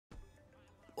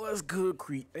What's good,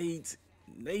 Create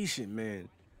Nation, man?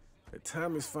 The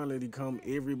time has finally come.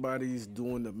 Everybody's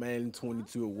doing the Madden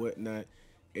 22 or whatnot,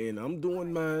 and I'm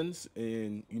doing mines.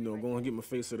 And going to get my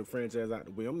face of the franchise out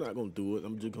the way. I'm not gonna do it.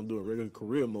 I'm just gonna do a regular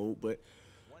career mode, but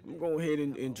I'm gonna go ahead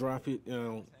and drop it.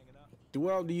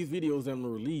 Throughout these videos I'm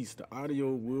gonna release, the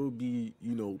audio will be,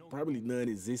 probably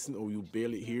non-existent or you'll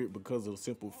barely hear it because of the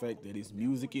simple fact that it's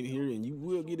music in here and you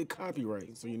will get a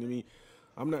copyright. So you know what I mean?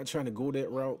 I'm not trying to go that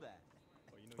route,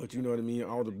 but you know what I mean?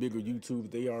 All the bigger YouTubers,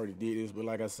 they already did this. But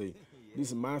like I say, this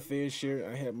is my fair share.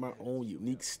 I have my own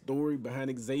unique story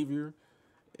behind Xavier.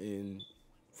 And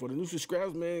for the new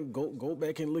subscribers, man, go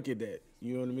back and look at that.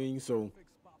 You know what I mean? So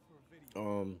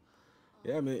um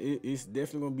yeah, man, it's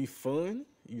definitely gonna be fun.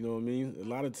 You know what I mean? A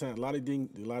lot of time, a lot of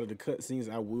things, a lot of the cut scenes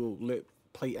I will let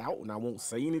play out, and I won't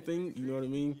say anything. You know what I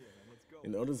mean?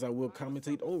 And the others I will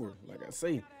commentate over. Like I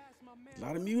say, a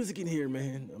lot of music in here,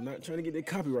 man. I'm not trying to get that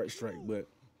copyright strike, but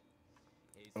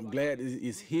I'm glad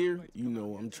it's here.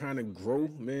 I'm trying to grow,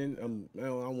 man. I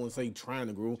don't want to say trying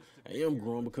to grow. I am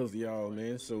growing because of y'all,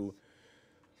 man. So,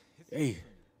 hey,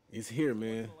 it's here,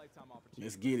 man.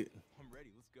 Let's get it. I'm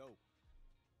ready. Let's go.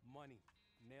 Money.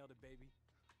 Nailed it, baby.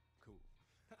 Cool.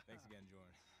 Thanks again,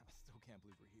 Jordan. I still can't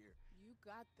believe we're here. You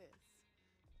got this.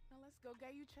 Now let's go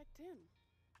get you checked in.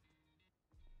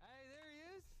 Hey, there he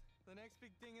is. The next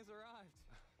big thing has arrived.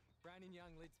 Brandon Young,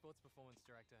 lead sports performance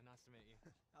director. Nice to meet you.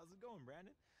 How's it going,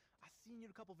 Brandon? I seen you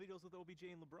in a couple videos with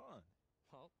OBJ and LeBron.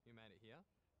 Well, you made it here,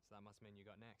 so that must mean you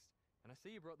got next. And I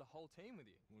see you brought the whole team with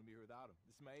you. Wouldn't be here without him.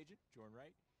 This is my agent, Jordan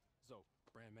Wright. So,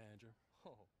 brand manager.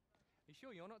 Oh, you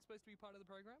sure you're not supposed to be part of the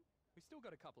program? We still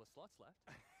got a couple of slots left.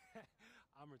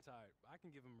 I'm retired. I can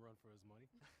give him a run for his money.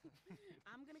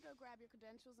 I'm gonna go grab your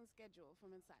credentials and schedule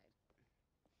from inside.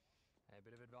 Hey, a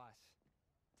bit of advice.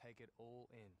 Take it all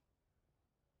in.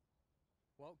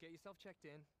 Well, get yourself checked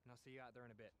in, and I'll see you out there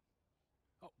in a bit.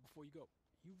 Oh, before you go,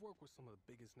 you've worked with some of the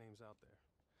biggest names out there.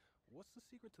 What's the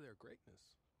secret to their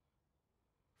greatness?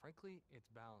 Frankly, it's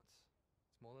balance.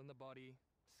 It's more than the body,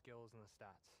 skills, and the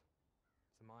stats.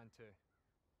 It's a mind too.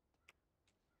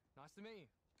 Nice to meet you.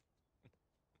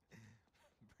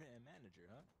 Brand manager,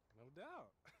 huh? No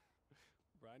doubt.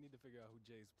 Bro, I need to figure out who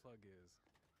Jay's plug is.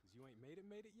 Because you ain't made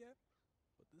it yet?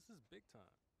 But this is big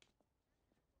time.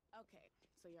 Okay,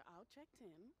 so you're all checked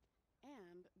in,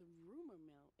 and the rumor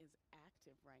mill is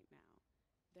active right now.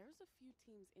 There's a few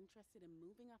teams interested in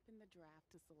moving up in the draft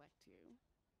to select you.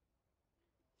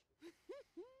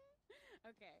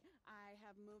 Okay, I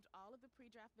have moved all of the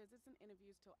pre-draft visits and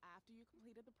interviews till after you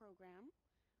completed the program.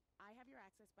 I have your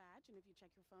access badge, and if you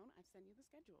check your phone, I've sent you the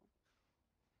schedule.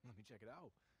 Let me check it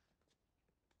out.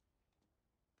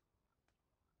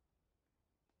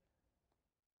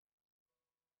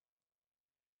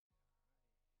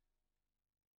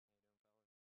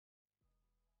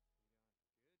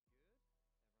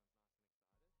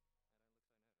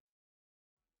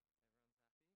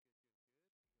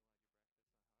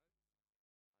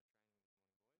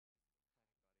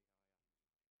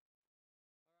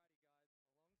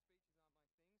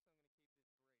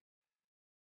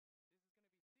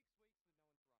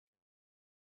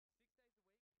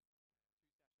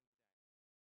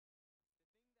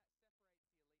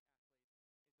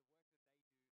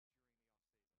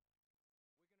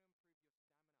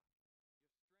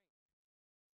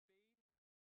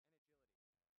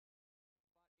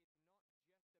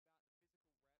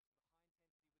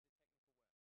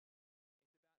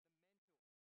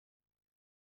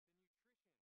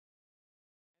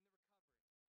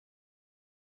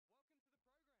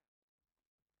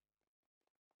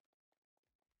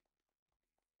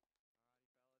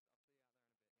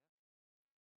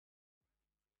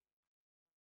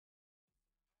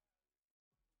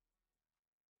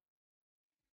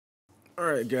 All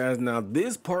right, guys. Now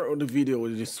this part of the video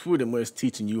is just pretty much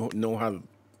teaching you know how to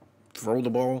throw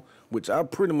the ball, which I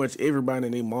pretty much everybody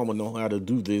and their mama know how to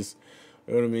do this.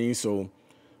 You know what I mean? So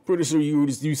pretty sure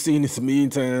you seen this a million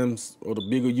times, or the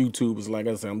bigger YouTubers. Like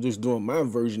I said, I'm just doing my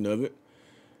version of it,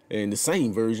 and the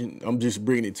same version. I'm just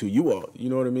bringing it to you all. You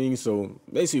know what I mean? So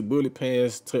basically, bullet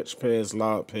pass, touch pass,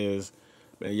 lob pass.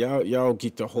 Man, y'all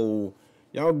get the whole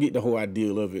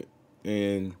ideal of it,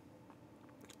 and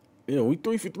we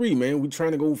 3 for 3, man. We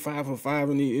trying to go 5 for 5,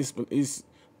 and it's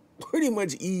pretty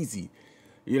much easy.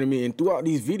 You know what I mean? And throughout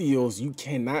these videos, you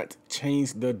cannot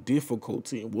change the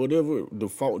difficulty. Whatever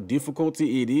default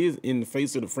difficulty it is in the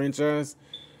face of the franchise,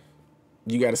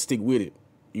 you got to stick with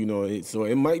it. So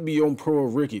it might be on pro or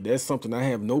rookie. That's something I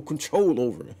have no control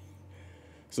over.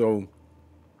 So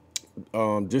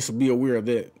just be aware of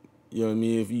that. You know what I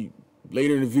mean? If you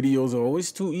later in the videos, oh,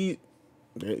 it's too easy.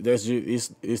 That's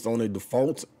just it's on a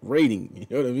default rating.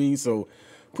 You know what I mean? So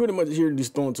pretty much here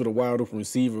just throwing to the wide open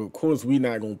receiver. Of course, we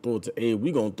not gonna throw it to A.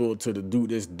 We gonna throw it to the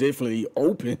dude that's definitely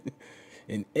open.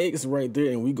 And X right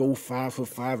there, and we go 5 for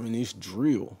 5 in this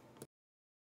drill.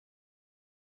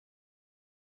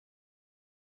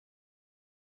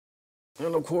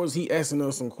 And of course, he asking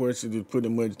us some questions that pretty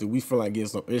much that we feel like getting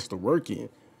some extra work in.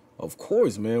 Of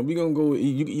course, man, we gonna go.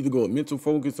 You can either go with mental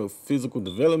focus or physical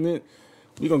development.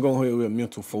 We gonna go ahead with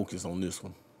mental focus on this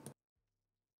one.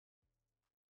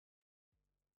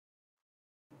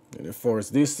 And as far as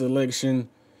this selection,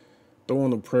 throw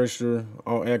under pressure,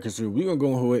 all accuracy, we gonna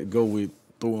go ahead and go with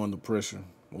throw under pressure,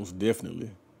 most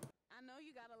definitely. I know you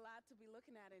got a lot to be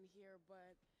looking at in here,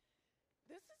 but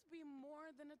this has been more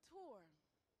than a tour.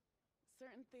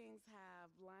 Certain things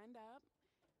have lined up,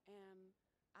 and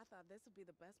I thought this would be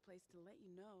the best place to let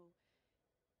you know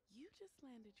you just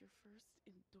landed your first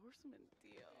endorsement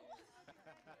deal.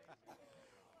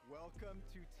 Welcome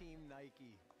to Team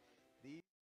Nike. These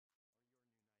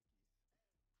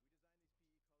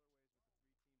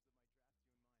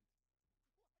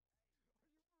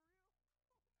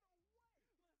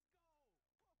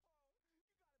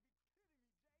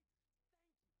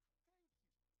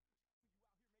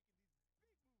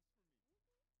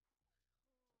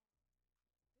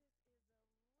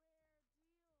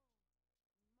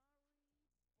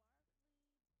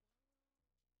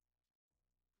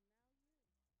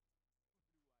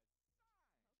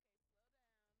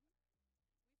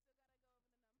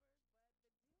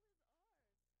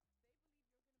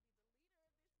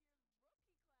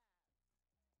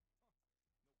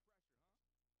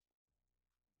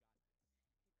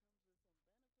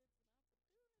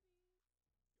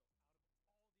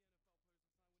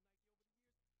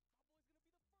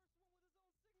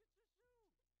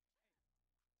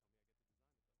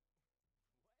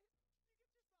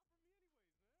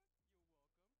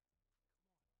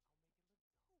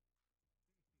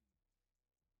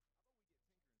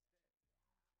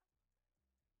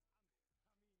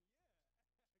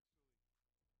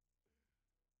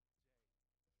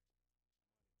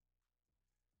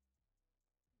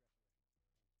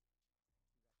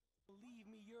Believe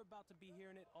me, you're about to be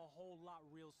hearing it a whole lot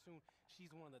real soon.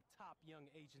 She's one of the top young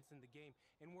agents in the game,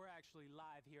 and we're actually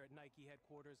live here at Nike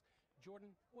headquarters.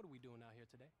 Jordan, what are we doing out here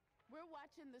today? We're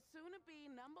watching the soon-to-be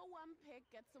 #1 pick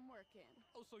get some work in.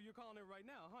 Oh, so you're calling it right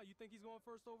now, huh? You think he's going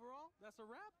first overall? That's a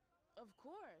wrap? Of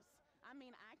course. I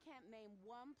mean, I can't name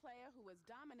one player who has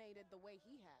dominated the way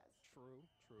he has. True,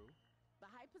 true. The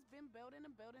hype has been building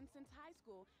and building since high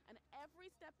school, and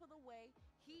every step of the way,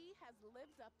 he has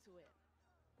lived up to it.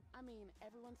 I mean,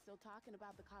 everyone's still talking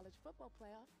about the college football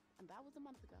playoff, and that was a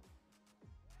month ago.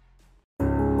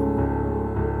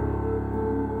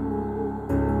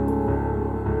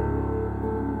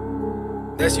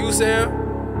 That's you, Sam?